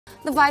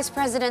The vice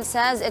president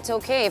says it's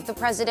okay if the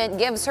president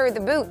gives her the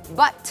boot,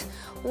 but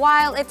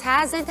while it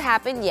hasn't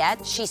happened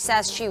yet, she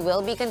says she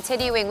will be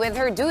continuing with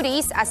her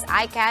duties as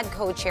ICAD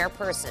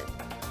co-chairperson.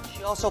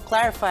 She also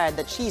clarified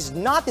that she's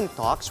not in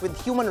talks with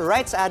human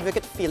rights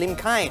advocate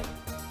Leni,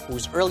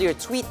 whose earlier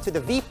tweet to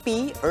the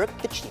VP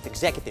irked the chief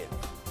executive.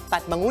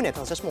 Pat Mangune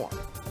tells us more.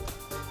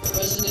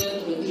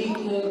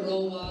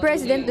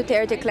 President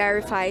Duterte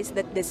clarifies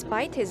that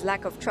despite his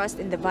lack of trust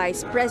in the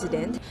vice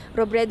president,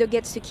 Robredo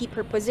gets to keep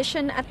her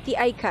position at the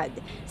ICAD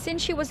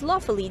since she was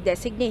lawfully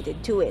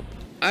designated to it.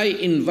 I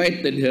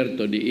invited her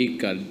to the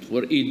ICAD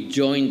for a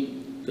joint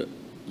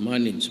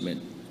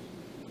management.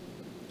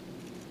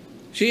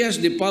 She has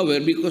the power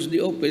because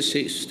the office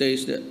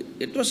states that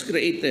it was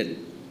created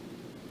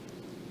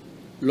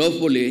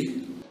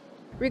lawfully.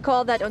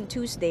 Recall that on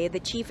Tuesday, the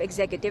chief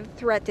executive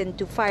threatened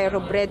to fire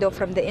Robredo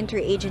from the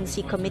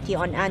Interagency Committee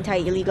on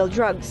Anti-Illegal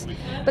Drugs.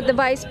 But the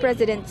vice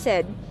president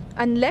said,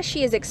 unless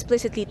she is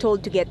explicitly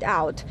told to get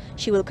out,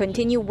 she will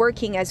continue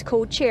working as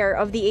co-chair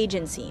of the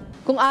agency.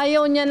 Kung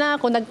ayaw niya na,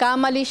 kung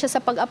nagkamali siya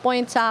sa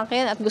pag-appoint sa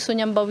akin at gusto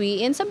niyang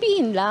bawiin,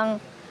 sabihin lang.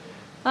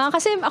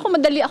 Kasi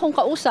ako madali akong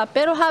kausap,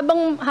 pero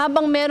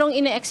habang merong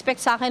ine-expect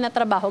sa akin na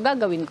trabaho,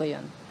 gagawin ko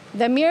yon.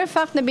 The mere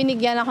fact na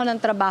binigyan ako ng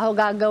trabaho,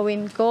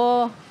 gagawin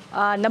ko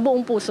na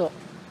buong puso.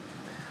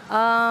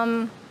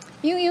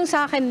 Yung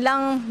sa akin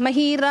lang,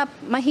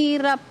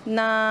 mahirap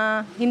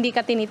na hindi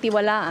ka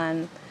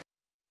tinitiwalaan.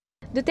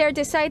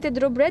 Duterte cited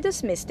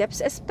Robredo's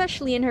missteps,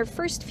 especially in her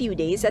first few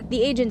days at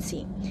the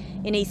agency.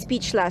 In a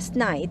speech last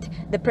night,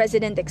 the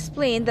president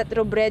explained that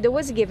Robredo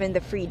was given the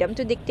freedom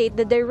to dictate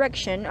the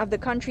direction of the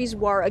country's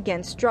war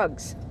against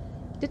drugs.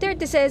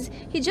 Duterte says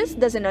he just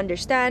doesn't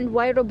understand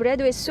why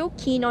Robredo is so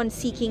keen on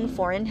seeking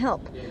foreign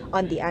help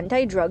on the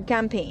anti-drug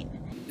campaign.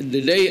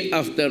 The day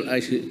after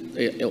I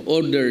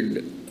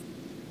ordered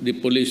the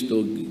police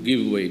to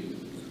give way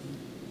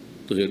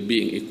to her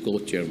being a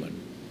co-chairman,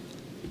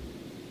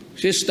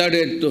 she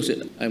started to say,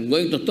 I'm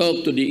going to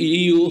talk to the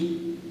EU,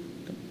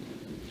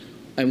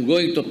 I'm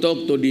going to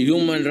talk to the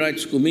Human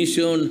Rights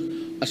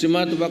Commission. As a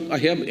matter of fact, I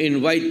have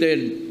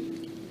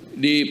invited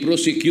the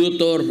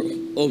prosecutor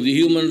of the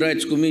Human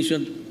Rights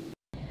Commission.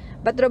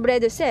 But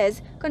Robredo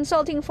says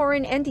consulting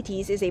foreign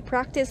entities is a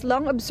practice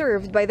long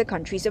observed by the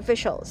country's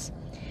officials.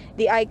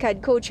 The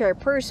ICAD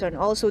co-chairperson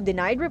also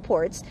denied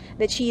reports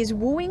that she is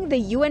wooing the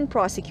UN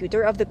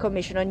prosecutor of the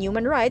Commission on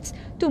Human Rights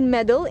to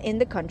meddle in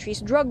the country's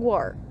drug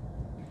war.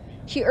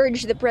 She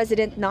urged the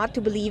president not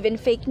to believe in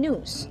fake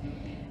news.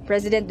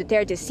 President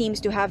Duterte seems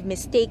to have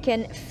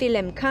mistaken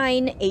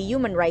Leni, a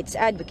human rights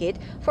advocate,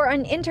 for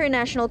an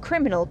international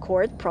criminal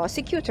court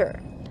prosecutor.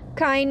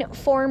 Kine,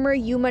 former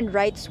Human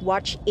Rights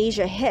Watch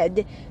Asia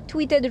head,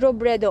 tweeted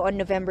Robredo on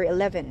November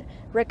 11,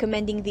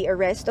 recommending the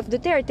arrest of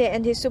Duterte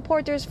and his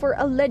supporters for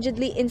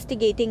allegedly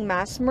instigating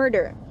mass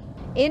murder.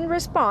 In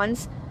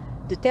response,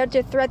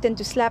 Duterte threatened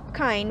to slap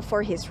Kine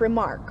for his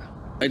remark.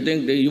 I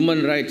think the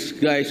human rights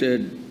guy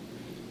said,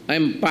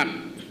 I'm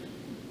packed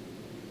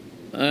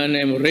and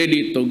I'm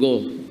ready to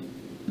go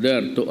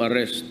there to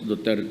arrest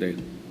Duterte.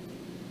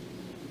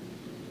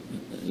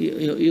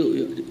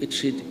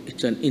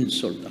 It's an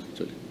insult,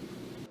 actually.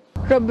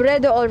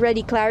 Robredo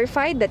already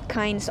clarified that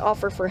Kine's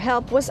offer for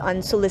help was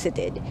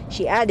unsolicited.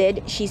 She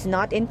added she's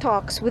not in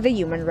talks with a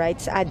human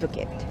rights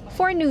advocate.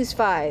 For News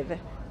 5,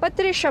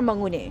 Patricia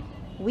Mangune,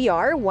 we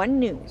are One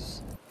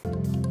News.